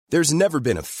There's never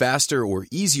been a faster or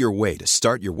easier way to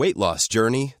start your weight loss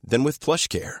journey than with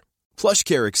PlushCare.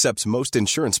 PlushCare accepts most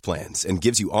insurance plans and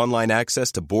gives you online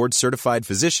access to board-certified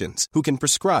physicians who can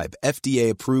prescribe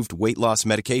FDA-approved weight loss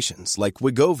medications like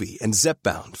Wegovy and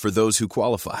Zepbound for those who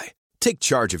qualify. Take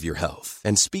charge of your health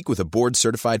and speak with a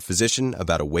board-certified physician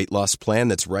about a weight loss plan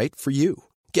that's right for you.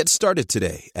 Get started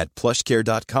today at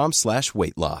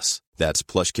plushcare.com/weightloss. That's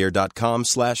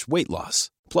plushcare.com/weightloss.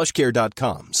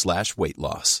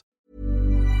 plushcare.com/weightloss.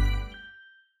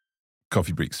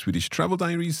 Coffee Break Swedish Travel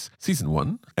Diaries, Season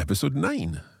 1, Episode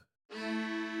 9.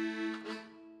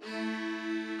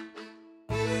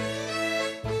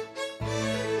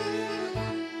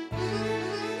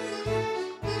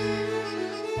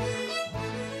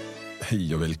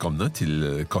 Hej och välkomna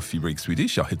till Coffee Break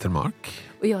Swedish. Jag heter Mark.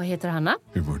 Och jag heter Hanna.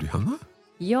 Hur mår du, Hanna?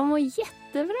 Jag mår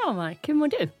jättebra, Mark. Hur mår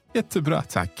du? Jättebra,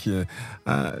 tack.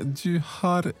 Du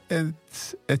har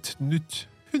ett nytt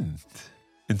hund.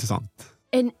 Intressant.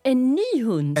 En ny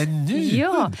hund? En ny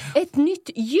hund? Ett nytt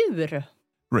djur.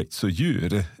 Right, so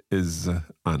djur is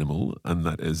animal and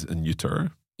that is a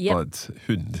neuter. Yep. But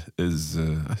hund is,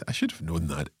 I should have known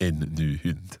that, en ny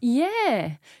hund.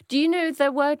 Yeah. Do you know the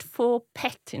word for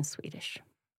pet in Swedish?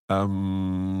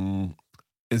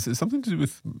 Is it something to do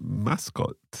with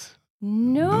mascot?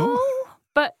 No.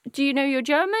 But do you know your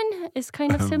German is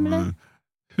kind of similar?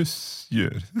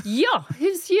 Husdjur. Ja,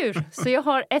 husdjur. Så jag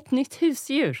har ett nytt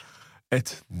husdjur.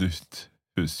 Ett nytt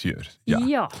husdjur.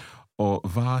 Ja.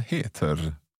 Och vad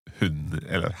heter hon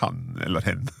eller han eller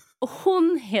hen?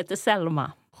 Hon heter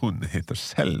Selma. Hon heter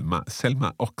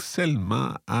Selma. Och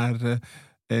Selma är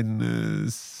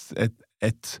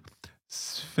ett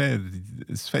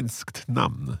svenskt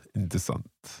namn.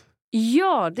 Intressant.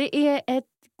 Ja, det är ett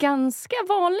ganska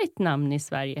vanligt namn i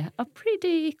Sverige. A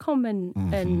pretty common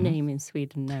name in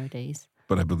Sweden nowadays.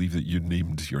 But I believe that you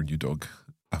named your new dog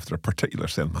after a particular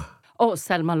Selma. Oh,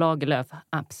 Selma Lagerlöf,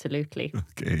 absolutely.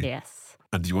 Okay. Yes.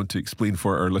 And do you want to explain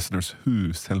for our listeners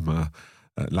who Selma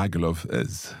Lagerlöf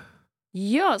is?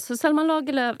 Yeah, so Selma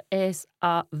Lagerlöf is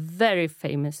a very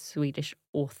famous Swedish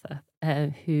author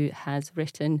who has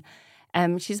written...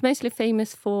 she's mostly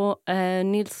famous for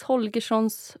Nils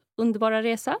Holgerssons Underbara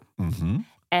resa,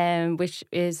 which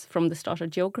is from the start of a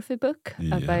geography book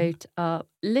about a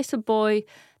little boy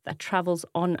that travels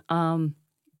on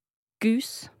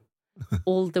goose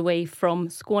all the way from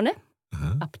Skåne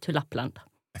up to Lapland.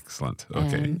 Excellent.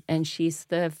 Okay. And she's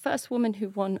the first woman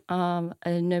who won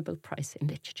a Nobel Prize in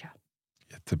literature.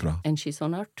 Jättebra. And she's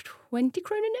on our 20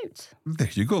 krona notes.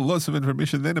 There you go. Lots of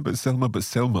information then about Selma, but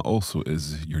Selma also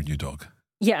is your new dog.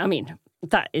 Yeah, I mean,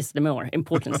 that is the more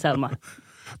important Selma.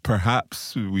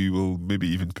 Perhaps we will maybe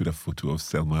even put a photo of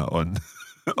Selma on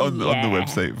the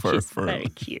website. She's very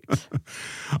cute.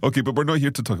 Okay, but we're not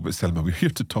here to talk about Selma. We're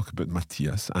here to talk about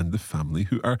Matthias and the family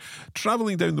who are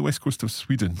traveling down the west coast of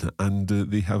Sweden, and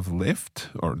they have left,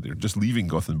 or they're just leaving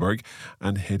Gothenburg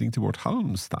and heading toward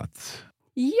Halmstad.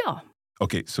 Ja.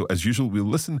 Okay, so as usual,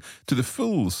 we'll listen to the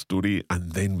full story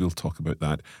and then we'll talk about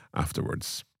that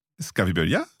afterwards. Ska vi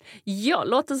börja? Ja,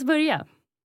 låt oss börja.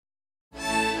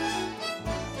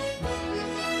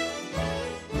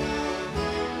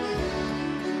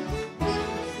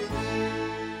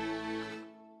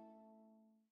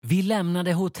 Vi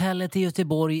lämnade hotellet i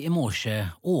Göteborg i morse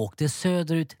och åkte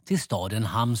söderut till staden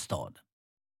Halmstad.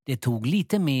 Det tog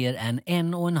lite mer än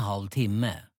 1,5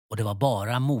 timme och det var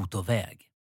bara motorväg.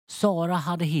 Sara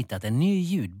hade hittat en ny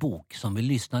ljudbok som vi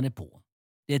lyssnade på.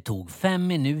 Det tog 5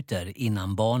 minuter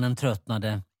innan barnen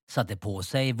tröttnade, satte på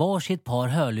sig varsitt par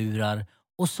hörlurar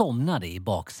och somnade i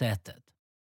baksätet.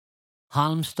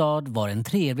 Halmstad var en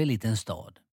trevlig liten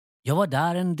stad. Jag var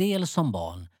där en del som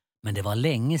barn, men det var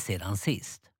länge sedan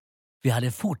sist. Vi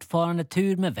hade fortfarande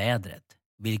tur med vädret,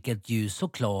 vilket ju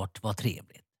såklart var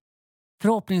trevligt.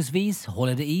 Förhoppningsvis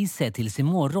håller det i sig tills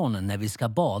imorgon när vi ska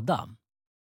bada.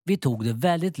 Vi tog det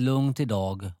väldigt lugnt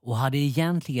idag och hade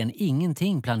egentligen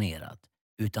ingenting planerat,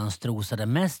 utan strosade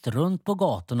mest runt på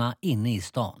gatorna inne i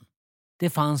stan. Det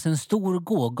fanns en stor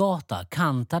gågata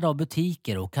kantad av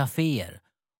butiker och kaféer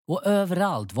och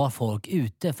överallt var folk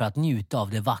ute för att njuta av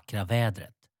det vackra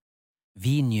vädret.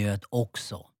 Vi njöt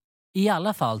också. I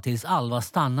alla fall tills Alva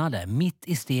stannade mitt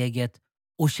i steget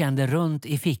och kände runt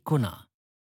i fickorna.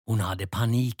 Hon hade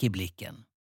panik i blicken.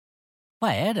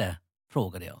 Vad är det?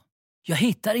 Frågade jag. Jag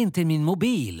hittar inte min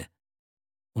mobil.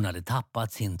 Hon hade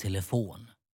tappat sin telefon.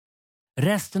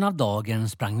 Resten av dagen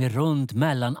sprang vi runt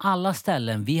mellan alla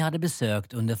ställen vi hade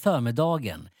besökt under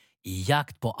förmiddagen i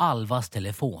jakt på Alvas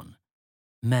telefon.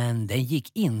 Men den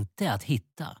gick inte att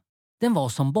hitta. Den var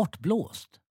som bortblåst.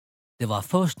 Det var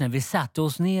först när vi satte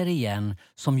oss ner igen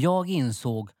som jag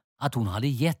insåg att hon hade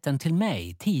gett den till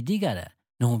mig tidigare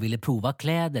när hon ville prova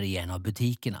kläder i en av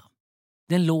butikerna.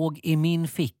 Den låg i min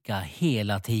ficka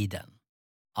hela tiden.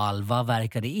 Alva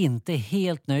verkade inte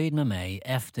helt nöjd med mig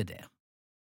efter det.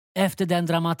 Efter den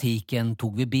dramatiken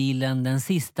tog vi bilen den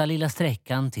sista lilla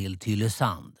sträckan till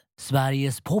Tylösand,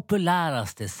 Sveriges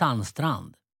populäraste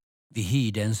sandstrand. Vi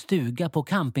hyrde en stuga på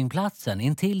campingplatsen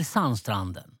intill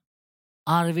sandstranden.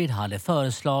 Arvid hade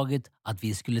föreslagit att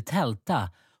vi skulle tälta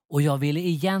och jag ville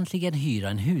egentligen hyra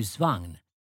en husvagn.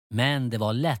 Men det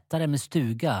var lättare med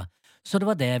stuga så det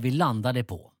var det vi landade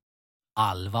på.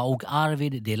 Alva och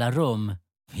Arvid delar rum.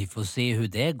 Vi får se hur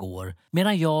det går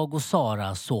medan jag och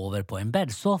Sara sover på en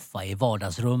bäddsoffa i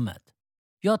vardagsrummet.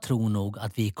 Jag tror nog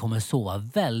att vi kommer sova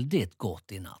väldigt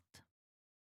gott i natt.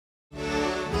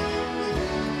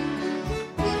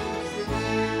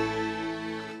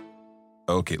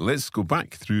 Okay, let's go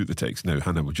back through the text now.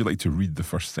 Hannah, would you like to read the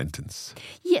first sentence?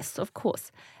 Yes, of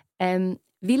course.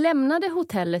 Vi lämnade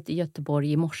hotellet i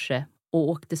Göteborg i morse och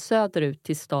åkte söderut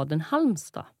till staden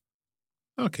Halmstad.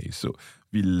 Okay, so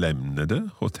vi lämnade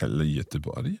hotellet i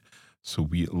Göteborg. So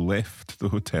we left the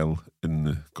hotel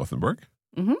in Gothenburg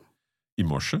i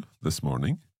morse, this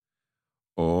morning.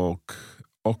 Och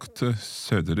åkte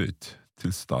söderut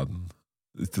till stan.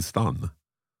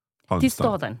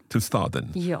 Halmstad. Till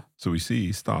staden. Ja. So we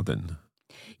say staden.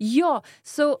 Ja,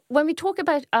 so when we talk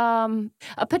about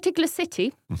a particular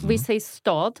city, we say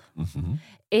stad.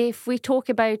 If we talk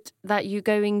about that you're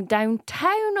going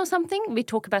downtown or something, we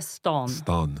talk about stan.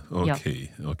 Stan, okay.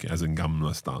 Okay, as in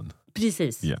gamla stan.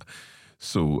 Precis. Yeah.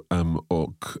 So,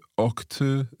 och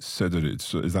åkte söderut.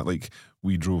 So is that like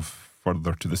we drove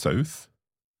further to the south?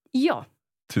 Ja.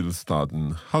 Till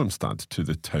staden Halmstad, to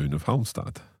the town of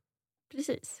Halmstad.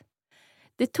 Precis.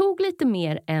 Det tog lite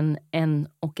mer än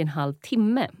 1,5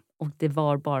 timme och det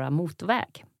var bara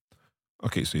motorväg.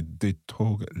 Okej, så det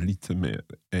tog lite mer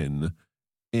än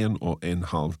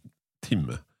 1,5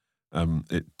 timme.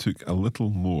 It took a little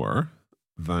more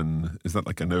than, is that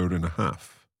like an hour and a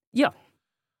half? Ja.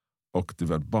 Och det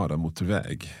var bara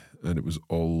motorväg. And it was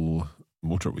all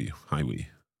motorway, highway.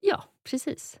 Ja,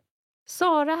 precis.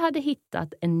 Sara hade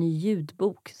hittat en ny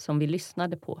ljudbok som vi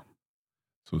lyssnade på.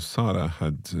 So Sarah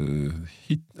had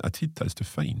hittat to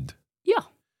find. Ja.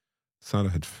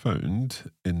 Sarah had found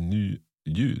a new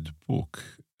ljudbok,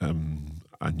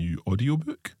 a new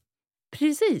audiobook.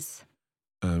 Precis.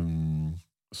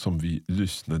 Som vi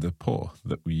lyssnade på,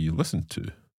 that we listened to.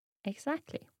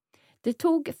 Exactly. Det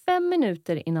tog 5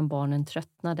 minuter innan barnen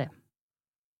tröttnade.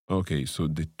 Okay, so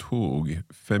det tog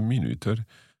 5 minuter.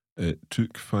 It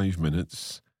took 5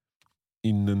 minutes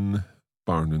innan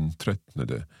barnen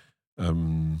tröttnade.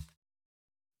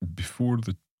 Before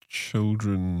the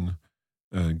children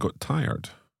got tired.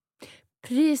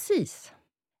 Precis.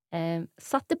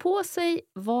 Satte på sig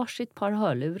varsitt par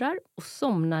hörlurar och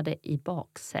somnade i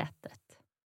baksätet.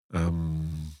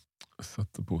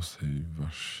 Satte på sig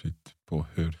varsitt par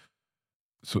hörlurar.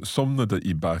 So somnade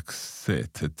i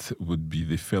baksätet would be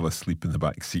they fell asleep in the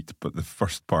back seat, but the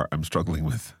first part I'm struggling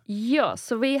with. Ja,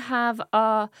 so we have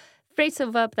a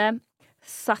phrasal verb there.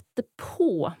 Satte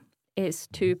på is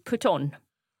to put on.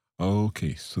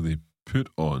 Okay, so they put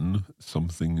on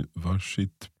something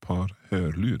varsitt par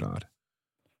hörlurar.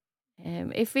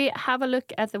 If we have a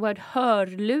look at the word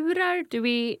hörlurar,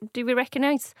 do we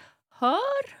recognize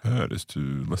hör? Hör is to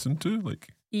listen to,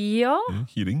 like Ja.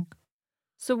 Hearing.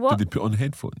 So what? Did they put on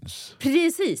headphones?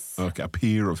 Precis. Okay, a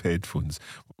pair of headphones.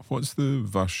 What's the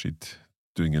varsitt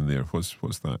doing in there?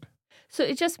 What's that? So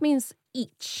it just means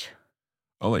each.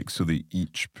 Oh, like, so they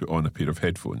each put on a pair of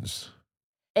headphones.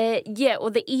 Yeah,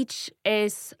 or the each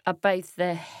is about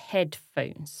the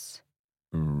headphones.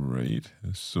 Right.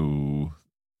 So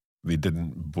they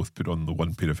didn't both put on the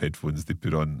one pair of headphones. They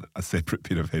put on a separate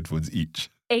pair of headphones each.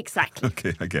 Exactly.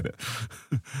 Okay, I get it.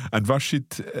 And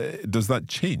varsitt, does that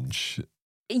change?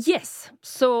 Yes.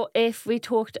 So if we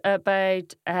talked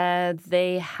about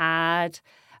they had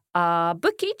a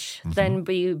book each, then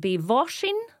we would be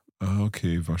varsin.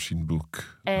 Okay, varsin bok.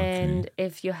 And Okay.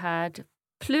 if you had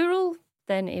plural,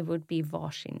 then it would be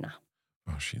varsina.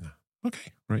 Varsina.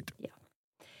 Okay, right.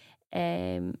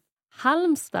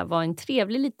 Halmstad var en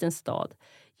trevlig liten stad.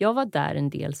 Jag var där en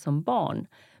del som barn,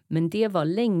 men det var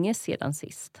länge sedan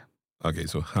sist. Okay,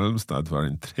 so Halmstad var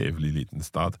en trevlig liten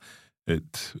stad.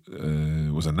 It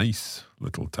was a nice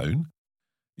little town.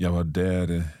 Jag var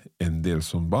där en del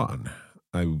som barn.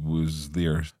 I was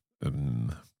there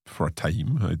for a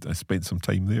time. I spent some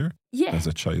time there as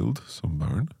a child, som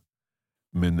barn.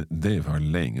 Men det var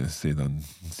länge sedan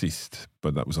sist.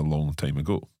 But that was a long time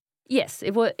ago. Yes,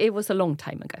 it was a long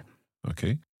time ago.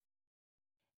 Okay.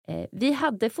 Vi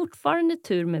hade fortfarande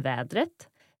tur med vädret,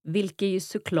 vilket ju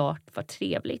såklart var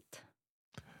trevligt.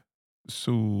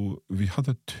 So we had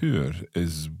a tour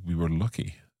as we were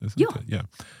lucky, isn't Ja. it? Yeah.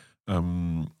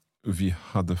 Vi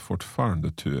hade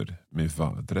fortfarande tur med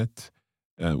vädret.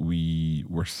 We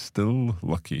were still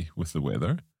lucky with the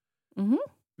weather. Mhm.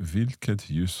 Vilket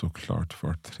ju såklart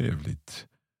var trevligt.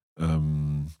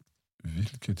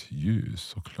 Vilket ju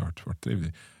såklart var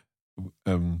trevligt.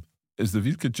 Is the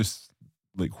vilket just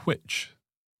like which?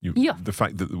 Yeah. The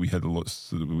fact that we had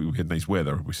we had nice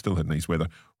weather, we still had nice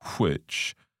weather,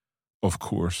 which of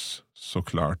course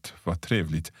såklart var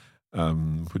trevligt,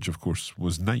 which of course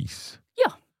was nice.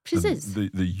 Ja, precis.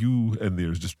 And the you in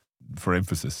there is just for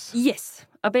emphasis. Yes,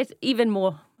 a bit even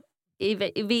more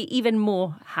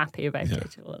happy about Yeah.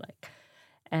 it. Or like.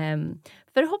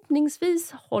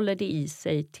 Förhoppningsvis håller det i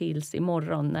sig tills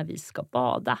imorgon när vi ska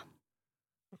bada.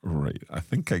 Right, I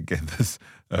think I get this.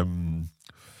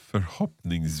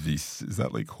 Förhoppningsvis, is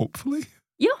that like hopefully?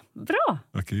 Ja, bra.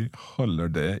 Okay, håller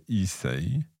det i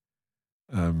sig.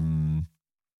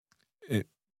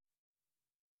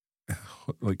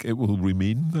 Like it will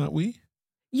remain that way?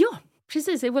 Ja,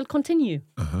 precis. It will continue.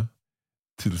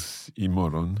 Tills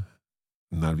imorgon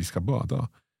när vi ska bada.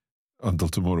 Until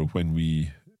tomorrow when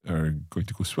we are going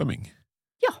to go swimming.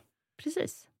 Ja,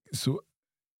 precis. Så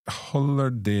håller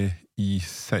det i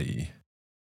sig?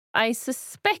 I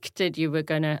suspected you were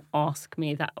going to ask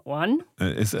me that one.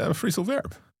 Is it a phrasal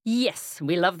verb? Yes,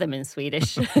 we love them in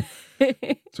Swedish.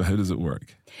 So how does it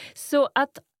work? So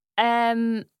att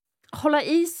hålla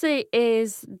i sig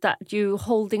is that you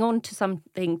holding on to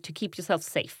something to keep yourself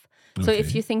safe. So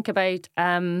if you think about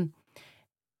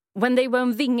when they were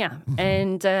in Vinga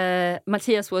and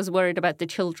Matthias was worried about the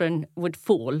children would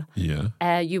fall,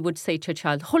 you would say to a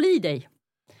child, håll i dig.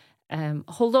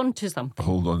 Hold on to something.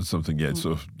 Hold on to something, yeah.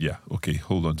 So, yeah, okay,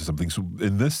 hold on to something. So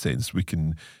in this sense, we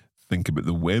can think about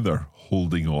the weather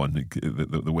holding on.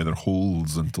 The weather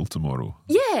holds until tomorrow.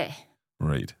 Yeah.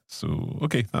 Right. So,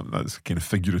 okay, that's a kind of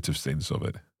figurative sense of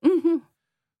it. Mm-hmm.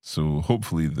 So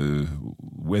hopefully the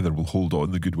weather will hold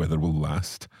on, the good weather will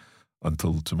last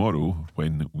until tomorrow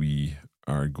when we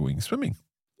are going swimming.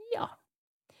 Ja.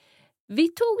 Vi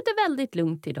tog det väldigt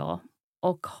lugnt idag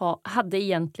och hade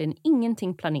egentligen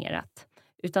ingenting planerat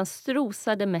utan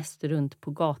strosade mest runt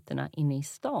på gatorna inne i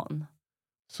stan.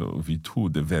 Så vi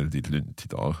tog det väldigt lugnt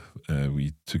idag.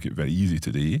 We took it very easy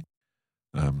today.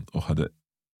 Och hade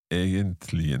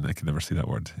egentligen, I can never say that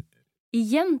word.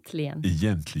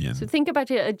 Egentligen. So think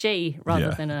about it, a J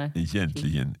rather than a...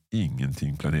 Egentligen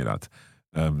ingenting planerat.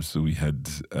 So we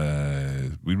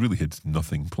really had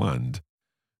nothing planned.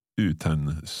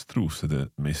 Utan strosade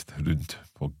mest runt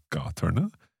på gatorna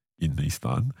inne i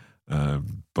stan.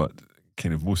 But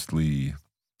kind of mostly,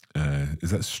 is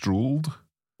that strolled?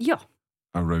 Ja.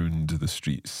 Around the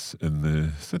streets in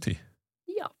the city.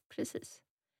 Ja, precis.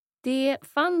 Det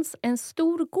fanns en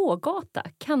stor gågata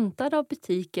kantad av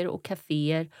butiker och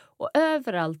kaféer och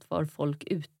överallt var folk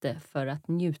ute för att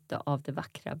njuta av det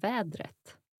vackra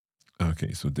vädret.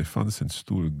 Okay, so det fanns en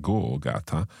stor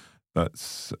gågata.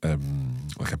 That's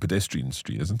like a pedestrian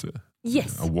street, isn't it?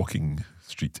 Yes. A walking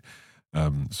street.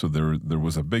 So there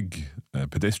was a big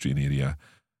pedestrian area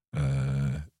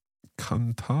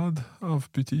kantad av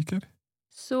butiker.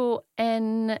 Så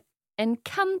en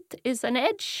kant is an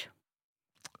edge.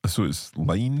 So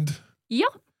it's lined? Ja,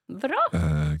 bra.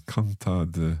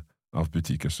 Kantad av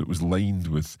butiker. So it was lined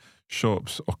with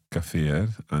shops och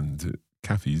kaféer and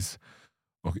cafes.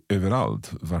 Och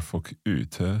överallt var folk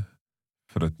ute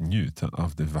för att njuta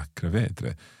av det vackra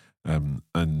vädret. I'll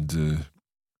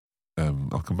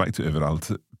come back to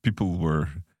överallt. People were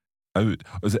out.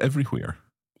 Was it everywhere?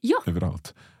 Ja.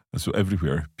 Överallt. And so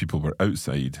everywhere people were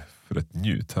outside för att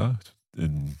njuta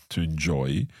and to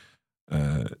enjoy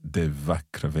det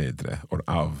vackra vädret. Or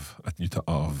att njuta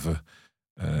av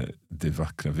det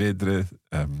vackra vädret.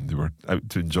 They were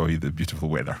out to enjoy the beautiful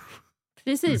weather.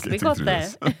 Precis, vi got there.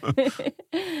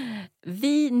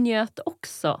 Vi njöt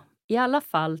också. I alla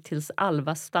fall tills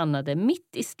Alva stannade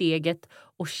mitt i steget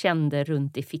och kände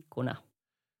runt i fickorna.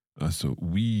 So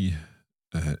we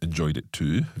enjoyed it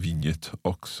too. Vi njöt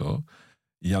också.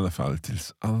 I alla fall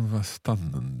tills Alva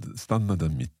stannade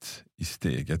mitt i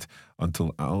steget.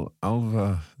 Until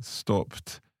Alva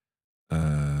stopped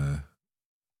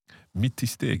mitt i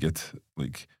steget,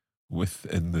 like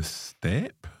within the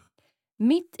step.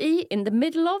 Mitt in the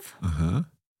middle of.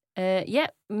 Yeah,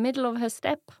 middle of her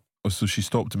step. Oh, so she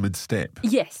stopped mid-step?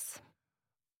 Yes.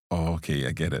 Oh, okay,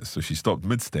 I get it. So she stopped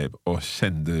mid-step och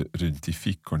kände runt i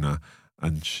fickorna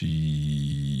and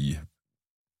she...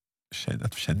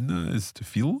 Att känna is to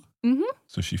feel? Mhm.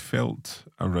 So she felt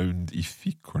around I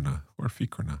fickorna. Or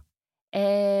fickorna?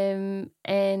 En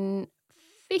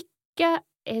ficka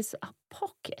is a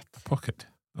pocket. A pocket.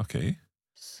 Okay.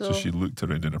 So she looked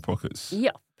around in her pockets.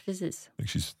 Ja, precis. Like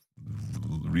she's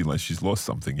realized she's lost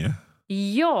something, yeah?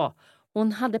 Ja,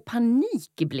 hon hade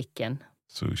panik i blicken.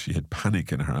 So she had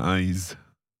panic in her eyes.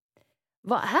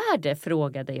 Vad är det,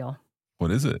 frågade jag.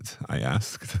 What is it? I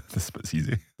asked. This bit's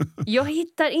easy. Jag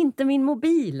hittar inte min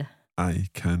mobil. I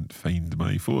can't find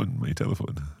my phone, my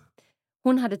telephone.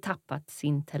 Hon hade tappat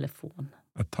sin telefon.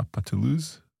 A tappa to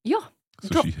lose? Ja,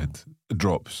 So she had a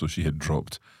drop. So she had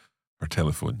dropped her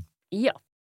telephone. Ja.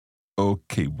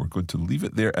 Okay, we're going to leave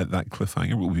it there at that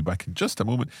cliffhanger. We'll be back in just a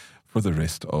moment for the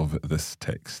rest of this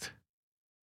text.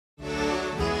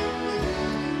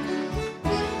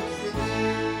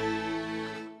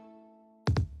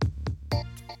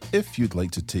 If you'd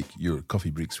like to take your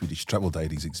Coffee Break Swedish Travel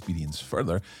Diaries experience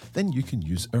further, then you can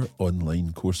use our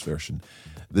online course version.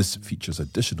 This features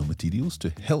additional materials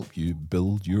to help you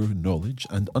build your knowledge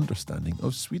and understanding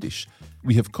of Swedish.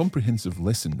 We have comprehensive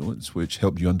lesson notes which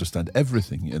help you understand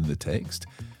everything in the text.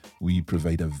 We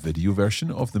provide a video version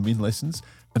of the main lessons,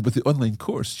 and with the online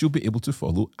course, you'll be able to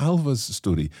follow Alva's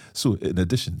story. So in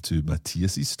addition to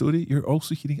Matthias's story, you're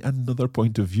also hearing another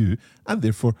point of view and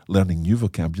therefore learning new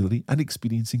vocabulary and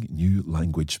experiencing new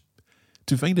language.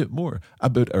 To find out more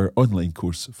about our online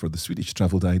course for the Swedish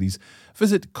Travel Diaries,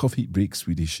 visit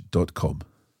coffeebreakswedish.com.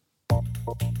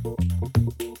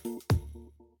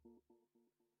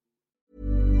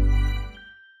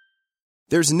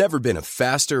 There's never been a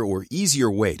faster or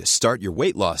easier way to start your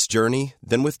weight loss journey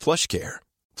than with PlushCare.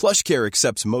 PlushCare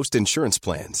accepts most insurance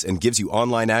plans and gives you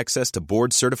online access to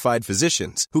board-certified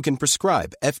physicians who can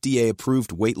prescribe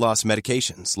FDA-approved weight loss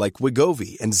medications like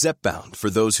Wegovy and Zepbound for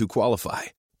those who qualify.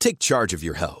 Take charge of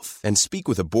your health and speak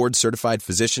with a board-certified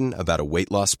physician about a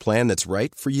weight loss plan that's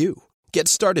right for you. Get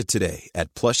started today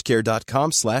at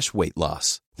plushcare.com/weight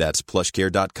loss. That's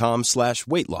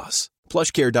plushcare.com/weight loss.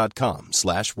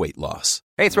 plushcare.com/weight loss.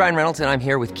 Hey, it's Ryan Reynolds, and I'm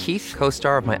here with Keith,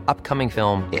 co-star of my upcoming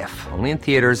film, If, only in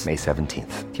theaters May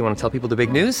 17th. Do you want to tell people the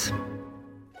big news?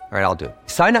 All right, I'll do it.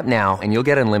 Sign up now and you'll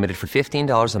get unlimited for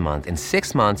 $15 a month and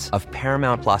 6 months of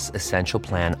Paramount Plus Essential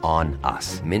Plan on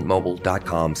us.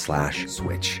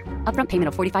 MintMobile.com/switch. Upfront payment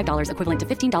of $45 equivalent to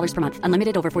 $15 per month.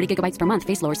 Unlimited over 40 gigabytes per month.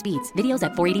 Face lower speeds. Videos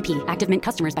at 480p. Active Mint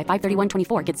customers by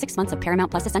 531.24 get 6 months of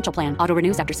Paramount Plus Essential Plan. Auto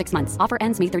renews after 6 months. Offer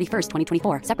ends May 31st,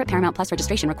 2024. Separate Paramount Plus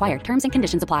registration required. Terms and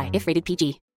conditions apply if rated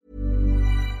PG.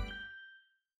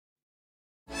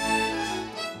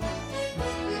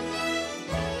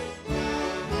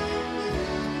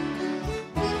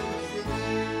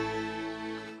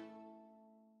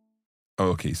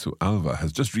 Okay, so Alva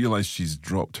has just realised she's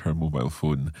dropped her mobile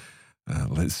phone.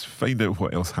 Let's find out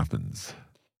what else happens.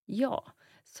 Ja,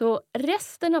 så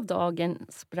resten av dagen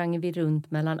sprang vi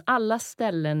runt mellan alla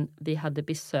ställen vi hade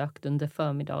besökt under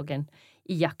förmiddagen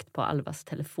i jakt på Alvas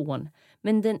telefon.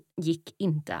 Men den gick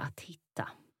inte att hitta.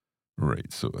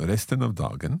 Right, so resten av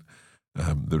dagen,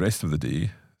 the rest of the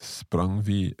day, sprang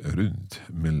vi runt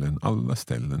mellan alla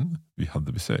ställen vi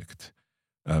hade besökt.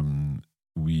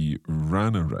 We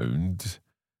ran around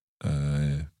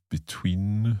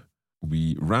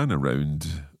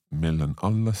mellan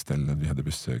alla ställen vi hade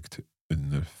besökt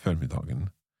under förmiddagen.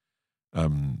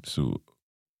 So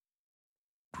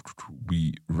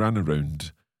we ran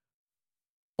around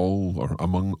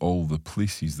among all the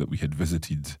places that we had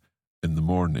visited in the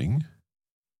morning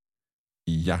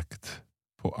i jakt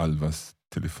på Alvas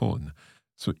telefon.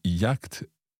 So i jakt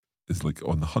is like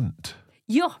on the hunt.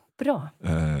 Ja, bra.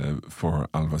 For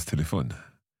Alvas telefon.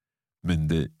 Men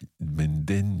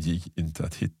den gick inte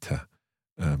att hitta.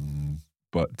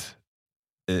 But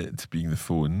it, being the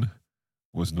phone,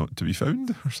 was not to be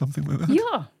found or something like that.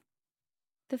 Ja,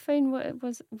 the phone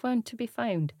weren't to be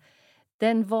found.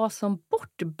 Den var som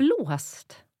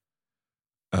bortblåst.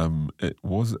 It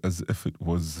was as if it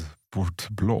was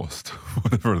bortblåst,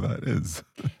 whatever that is.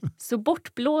 So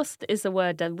bortblåst is a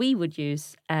word that we would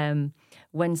use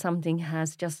when something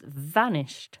has just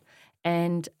vanished.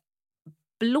 And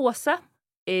blåsa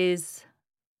is...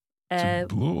 to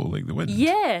blow, like the wind.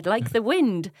 Yeah, like the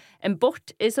wind. And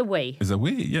bort is away. Is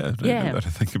away, yeah. Yeah. Now that I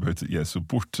think about it, yeah. So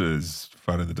bort is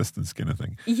far in the distance kind of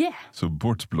thing. Yeah. So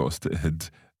bortblåst,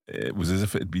 it was as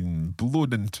if it had been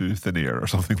blown into thin air or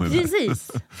something like Precis.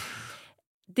 that.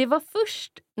 Det var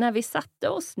först när vi satte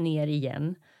oss ner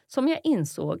igen som jag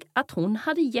insåg att hon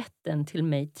hade gett den till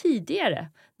mig tidigare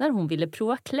när hon ville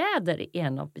prova kläder i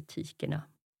en av butikerna.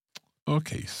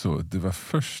 Okej, så det var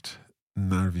först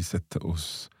när vi satte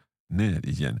oss ner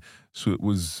igen. So it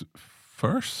was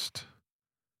first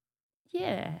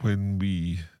Yeah. when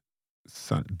we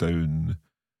sat down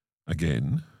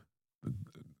again,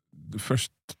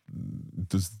 first,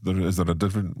 is there a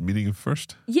different meaning of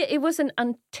first? Yeah, it wasn't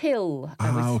until,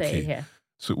 I would say here.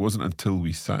 So it wasn't until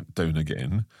we sat down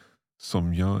again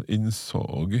som jag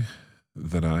insåg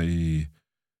that I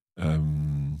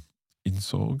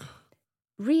insåg.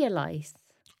 Realize.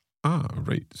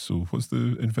 Right. So what's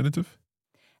the infinitive?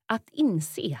 Att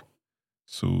inse.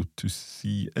 So to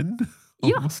see in,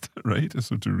 Ja. almost, right?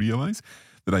 So to realize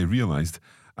that I realized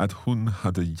att hon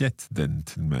hade gett den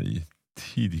till mig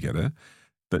tidigare,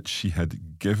 that she had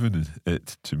given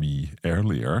it to me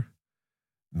earlier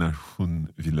när hon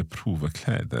ville prova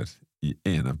kläder i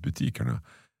en av butikerna,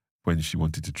 when she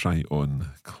wanted to try on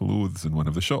clothes in one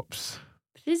of the shops.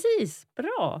 Precis,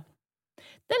 bra.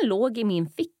 Den låg i min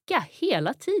ficka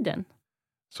hela tiden.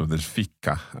 So there's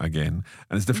fika again,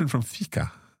 and it's different from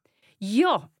fika.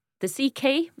 Ja, the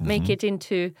CK make it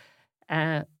into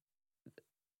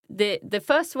the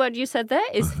first word you said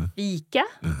there is fika,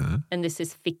 and this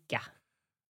is ficka.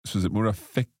 So is it more a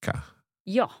ficka?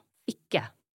 Ja,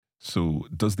 ficka. So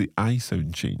does the I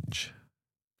sound change?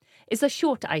 It's a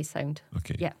short I sound.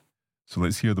 Okay. Yeah. So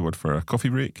let's hear the word for a coffee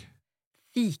break.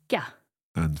 Fika.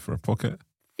 And for a pocket.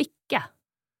 Ficka.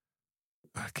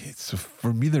 Okay, so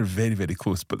for me they're very, very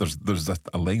close, but there's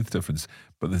a length difference.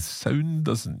 But the sound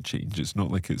doesn't change. It's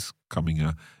not like it's coming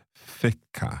a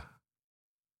ficka.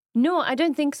 No, I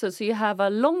don't think so. So you have a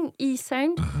long I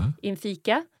sound in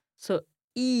fika. So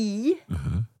I.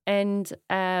 And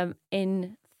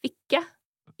in ficka,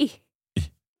 I.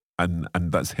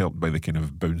 And that's helped by the kind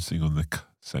of bouncing on the k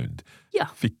sound. Ja.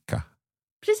 Ficka.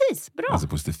 Precis, bra. As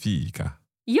opposed to fika.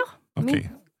 Ja, Okay.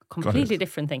 completely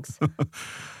different things.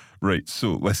 Right,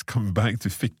 so let's come back to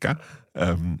ficka.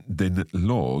 Den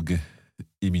låg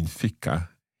i min ficka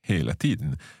hela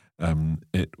tiden.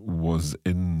 It was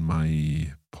in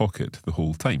my pocket the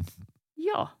whole time.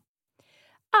 Ja.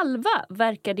 Alva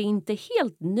verkade inte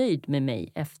helt nöjd med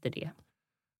mig efter det.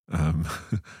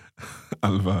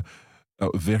 Alva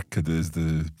verkade is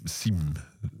the seem.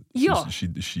 Ja. So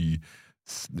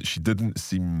she didn't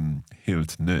seem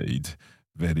helt nöjd,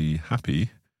 very happy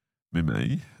med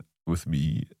mig, with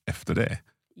me efter det.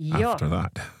 Ja. After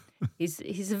that.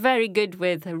 He's very good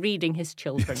with reading his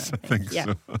children. Yes, I think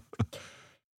so.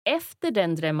 Efter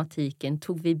den dramatiken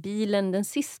tog vi bilen den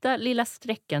sista lilla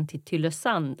sträckan till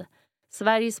Tylösand,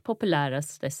 Sveriges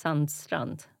populäraste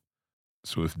sandstrand.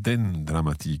 So if den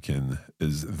dramatiken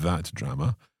is that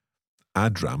drama, a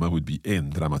drama would be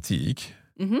en dramatik.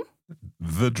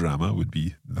 The drama would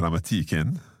be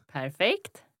dramatiken.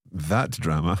 Perfekt. That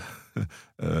drama,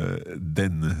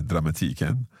 den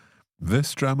dramatiken.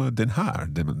 This drama, den här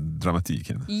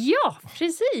dramatiken. Ja,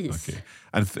 precis. Okay.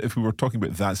 And if we were talking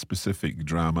about that specific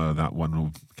drama, that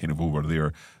one kind of over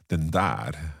there, den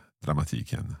där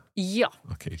dramatiken. Ja,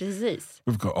 Okay. precis.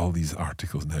 We've got all these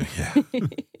articles now, yeah.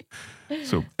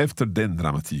 So, efter den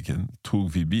dramatiken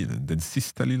tog vi bilen den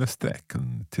sista lilla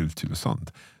sträckan till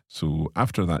Tylösand. So,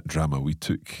 after that drama we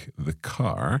took the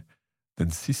car,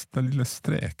 den sista lilla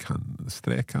sträckan.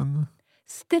 Sträckan.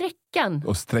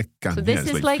 Oh, sträckan. So this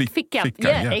is like ficka.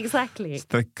 Yeah, exactly.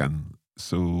 Sträckan.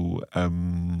 So,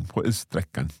 what is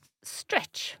sträckan?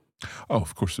 Stretch. Oh,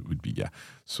 of course it would be, yeah.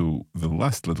 So the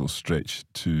last little stretch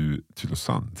to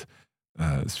Tylösand,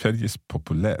 Sveriges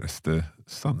populäraste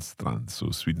sandstrand,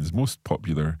 so Sweden's most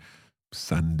popular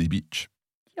sandy beach.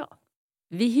 Ja.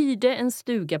 Vi hyrde en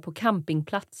stuga på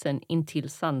campingplatsen intill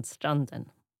sandstranden.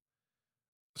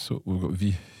 So we've got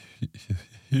vi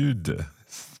hyrde.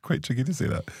 It's quite tricky to say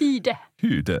that. Hyrde.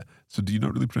 Hyrde. So do you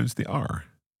not really pronounce the R?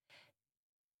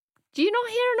 Do you not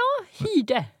hear no?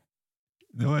 Hyrde.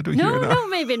 No, I don't hear it. No,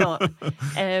 maybe not.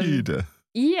 Hyrde.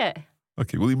 Yeah.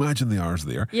 Okay, well imagine the R's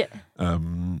there. Yeah.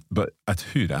 But att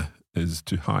hyra is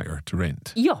to hire, to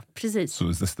rent. Ja, precis. So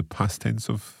is this the past tense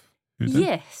of hyra?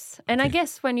 Yes. And I Okay.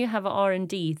 guess when you have a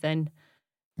R&D, then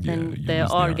you the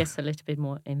use R gets a little bit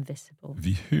more invisible.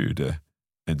 Vi hyrde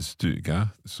en stuga,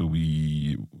 so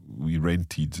we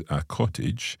rented a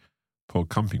cottage på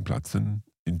campingplatsen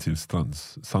intill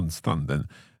sandstranden.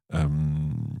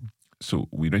 So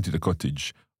we rented a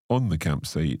cottage on the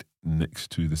campsite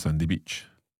next to the sandy beach.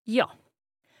 Ja.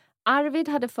 Arvid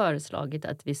hade föreslagit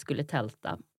att vi skulle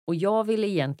tälta och jag ville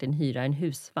egentligen hyra en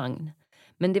husvagn.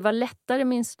 Men det var lättare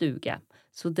med en stuga,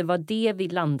 så det var det vi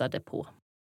landade på.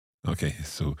 Okay,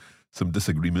 so some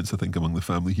disagreements I think among the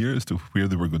family here as to where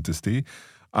they were going to stay.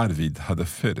 Arvid hade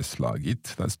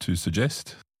föreslagit, that's to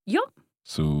suggest. Ja.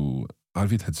 So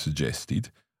Arvid had suggested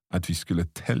att vi skulle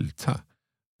tälta,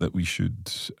 that we should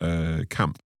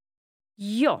camp.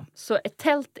 Ja, so a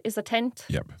telt is a tent.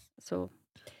 Yep. So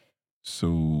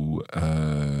So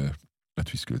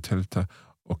att vi skulle tälta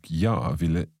och jag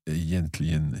ville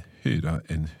egentligen hyra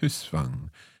en husvagn.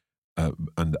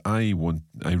 And I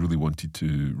really wanted to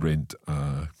rent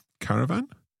a caravan.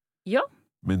 Ja.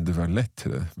 Men det var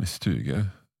lättare med stuga,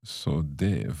 så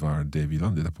det var det vi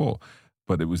landade på.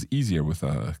 But it was easier with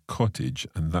a cottage,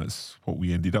 and that's what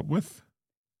we ended up with.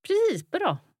 Precis,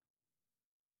 bra.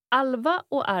 Alva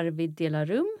och Arvid delar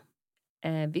rum.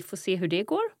 Vi får se hur det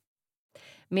går.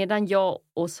 Medan jag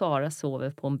och Sara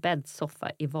sover på en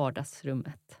bäddsoffa i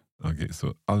vardagsrummet. Okay,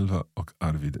 so Alva och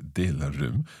Arvid delar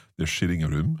rum. They're sharing a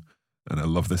room. And I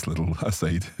love this little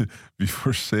aside. Vi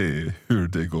får se hur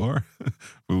det går.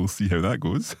 We'll see how that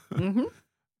goes. Mm-hmm.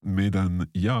 Medan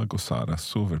jag och Sara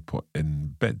sover på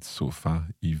en bäddsoffa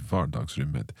i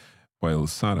vardagsrummet. While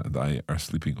Sarah and I are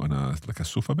sleeping on a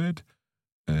sofa bed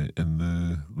in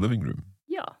the living room.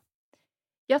 Ja.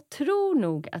 Jag tror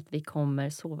nog att vi kommer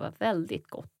sova väldigt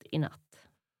gott i natt.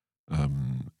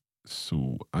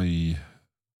 So I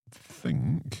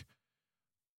think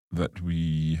that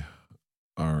we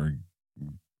are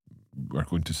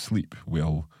going to sleep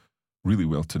really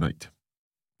well tonight.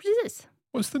 Precis.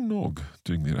 What's the nog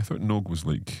doing there? I thought nog was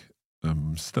like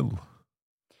still.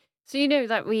 So you know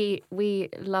that we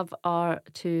love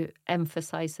to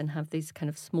emphasize and have these kind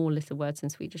of small little words in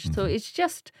Swedish. Mm-hmm. So it's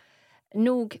just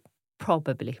nog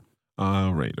probably.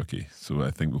 Right, okay. So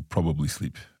I think we'll probably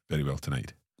sleep very well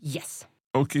tonight. Yes.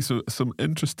 Okay, so some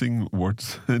interesting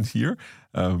words in here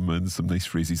and some nice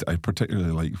phrases. I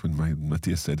particularly like when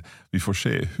Matthias said, vi får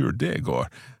se hur det går,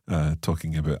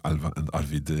 talking about Alva and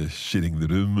Arvid sharing the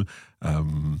room.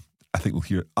 I think we'll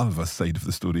hear Alva's side of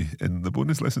the story in the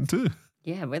bonus lesson too.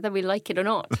 Yeah, whether we like it or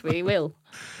not, we will.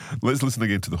 Let's listen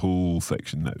again to the whole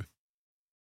section now.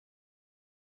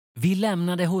 Vi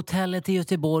lämnade hotellet i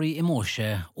Göteborg i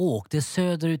morse och åkte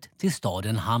söderut till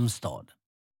staden Halmstad.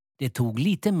 Det tog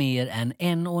lite mer än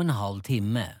 1,5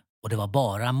 timme och det var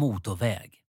bara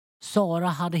motorväg. Sara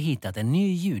hade hittat en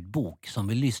ny ljudbok som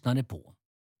vi lyssnade på.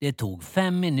 Det tog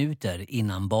 5 minuter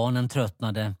innan barnen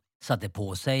tröttnade, satte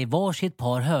på sig varsitt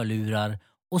par hörlurar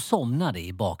och somnade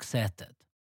i baksätet.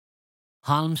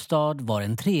 Halmstad var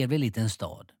en trevlig liten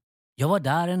stad. Jag var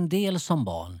där en del som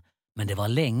barn, men det var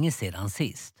länge sedan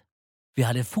sist. Vi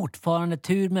hade fortfarande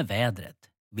tur med vädret,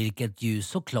 vilket ju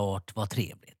såklart var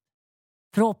trevligt.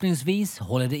 Förhoppningsvis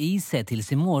håller det i sig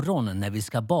tills imorgon när vi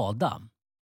ska bada.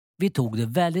 Vi tog det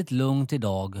väldigt lugnt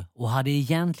idag och hade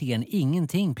egentligen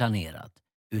ingenting planerat,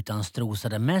 utan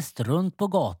strosade mest runt på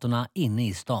gatorna inne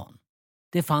i stan.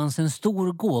 Det fanns en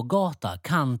stor gågata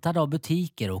kantad av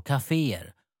butiker och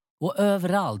kaféer och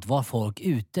överallt var folk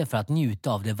ute för att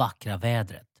njuta av det vackra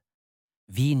vädret.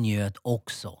 Vi njöt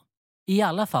också. I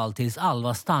alla fall tills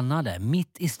Alva stannade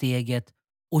mitt i steget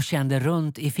och kände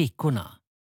runt i fickorna.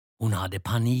 Hon hade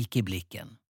panik i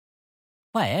blicken.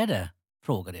 Vad är det?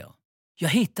 Frågade jag. Jag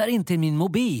hittar inte min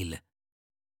mobil.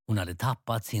 Hon hade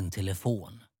tappat sin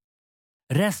telefon.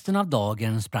 Resten av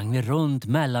dagen sprang vi runt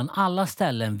mellan alla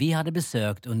ställen vi hade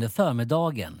besökt under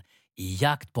förmiddagen i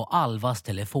jakt på Alvas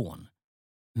telefon.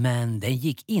 Men den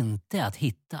gick inte att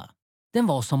hitta. Den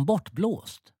var som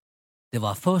bortblåst. Det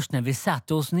var först när vi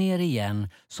satte oss ner igen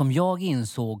som jag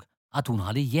insåg att hon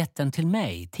hade gett den till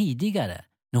mig tidigare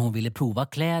när hon ville prova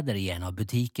kläder i en av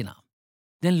butikerna.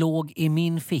 Den låg i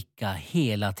min ficka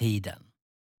hela tiden.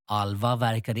 Alva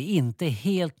verkade inte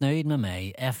helt nöjd med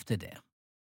mig efter det.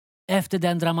 Efter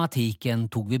den dramatiken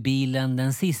tog vi bilen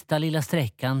den sista lilla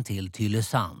sträckan till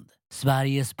Tylösand,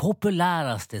 Sveriges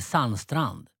populäraste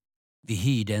sandstrand. Vi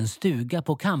hyrde en stuga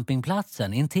på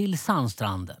campingplatsen intill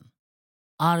sandstranden.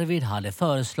 Arvid hade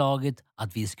föreslagit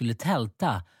att vi skulle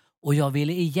tälta och jag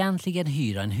ville egentligen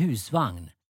hyra en husvagn.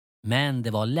 Men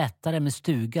det var lättare med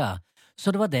stuga,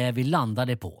 så det var det vi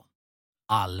landade på.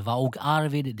 Alva och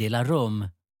Arvid delar rum.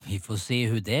 Vi får se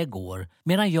hur det går,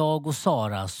 medan jag och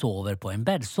Sara sover på en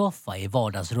bäddsoffa i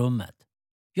vardagsrummet.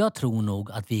 Jag tror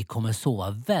nog att vi kommer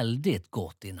sova väldigt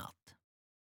gott i natt.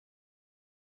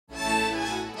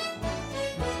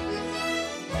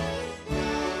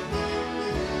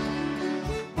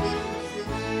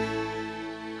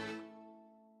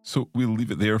 So we'll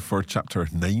leave it there for chapter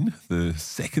 9, the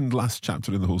second last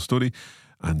chapter in the whole story.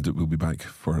 And we'll be back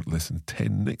for lesson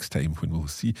 10 next time when we'll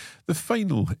see the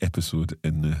final episode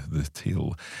in the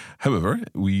tale. However,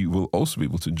 we will also be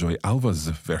able to enjoy Alva's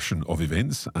version of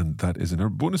events, and that is in our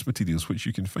bonus materials, which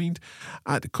you can find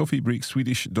at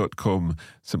coffeebreakswedish.com.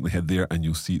 Simply head there and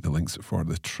you'll see the links for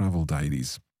the travel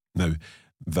diaries. Now,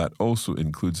 that also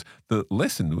includes the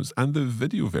lesson notes and the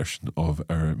video version of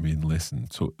our main lesson.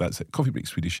 So that's at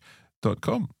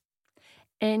coffeebreakswedish.com.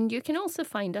 And you can also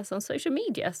find us on social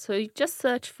media. So just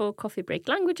search for Coffee Break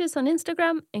Languages on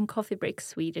Instagram and Coffee Break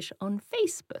Swedish on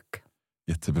Facebook.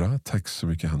 Jättebra. Tack så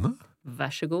mycket, Hanna.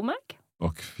 Varsågod, Mark.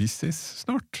 Och vi ses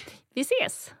snart. Vi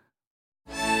ses!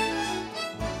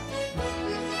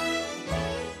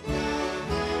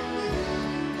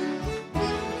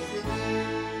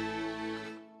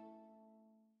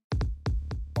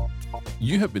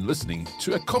 You have been listening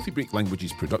to a Coffee Break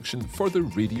Languages production for the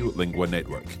Radio Lingua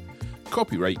Network.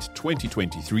 Copyright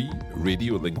 2023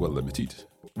 Radio Lingua Limited.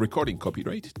 Recording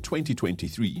copyright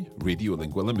 2023 Radio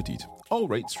Lingua Limited. All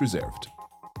rights reserved.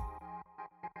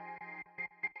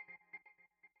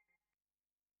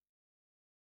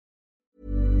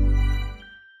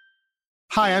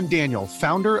 Hi, I'm Daniel,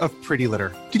 founder of Pretty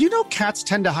Litter. Did you know cats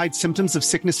tend to hide symptoms of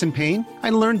sickness and pain? I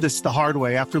learned this the hard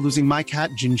way after losing my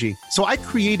cat, Gingy. So I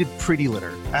created Pretty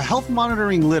Litter, a health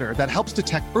monitoring litter that helps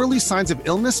detect early signs of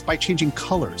illness by changing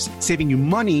colors, saving you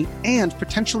money and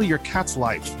potentially your cat's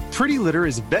life. Pretty Litter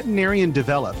is veterinarian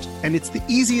developed, and it's the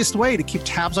easiest way to keep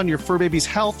tabs on your fur baby's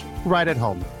health right at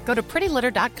home. Go to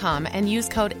prettylitter.com and use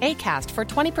code ACAST for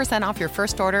 20% off your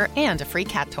first order and a free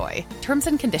cat toy. Terms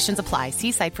and conditions apply.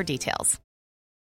 See site for details.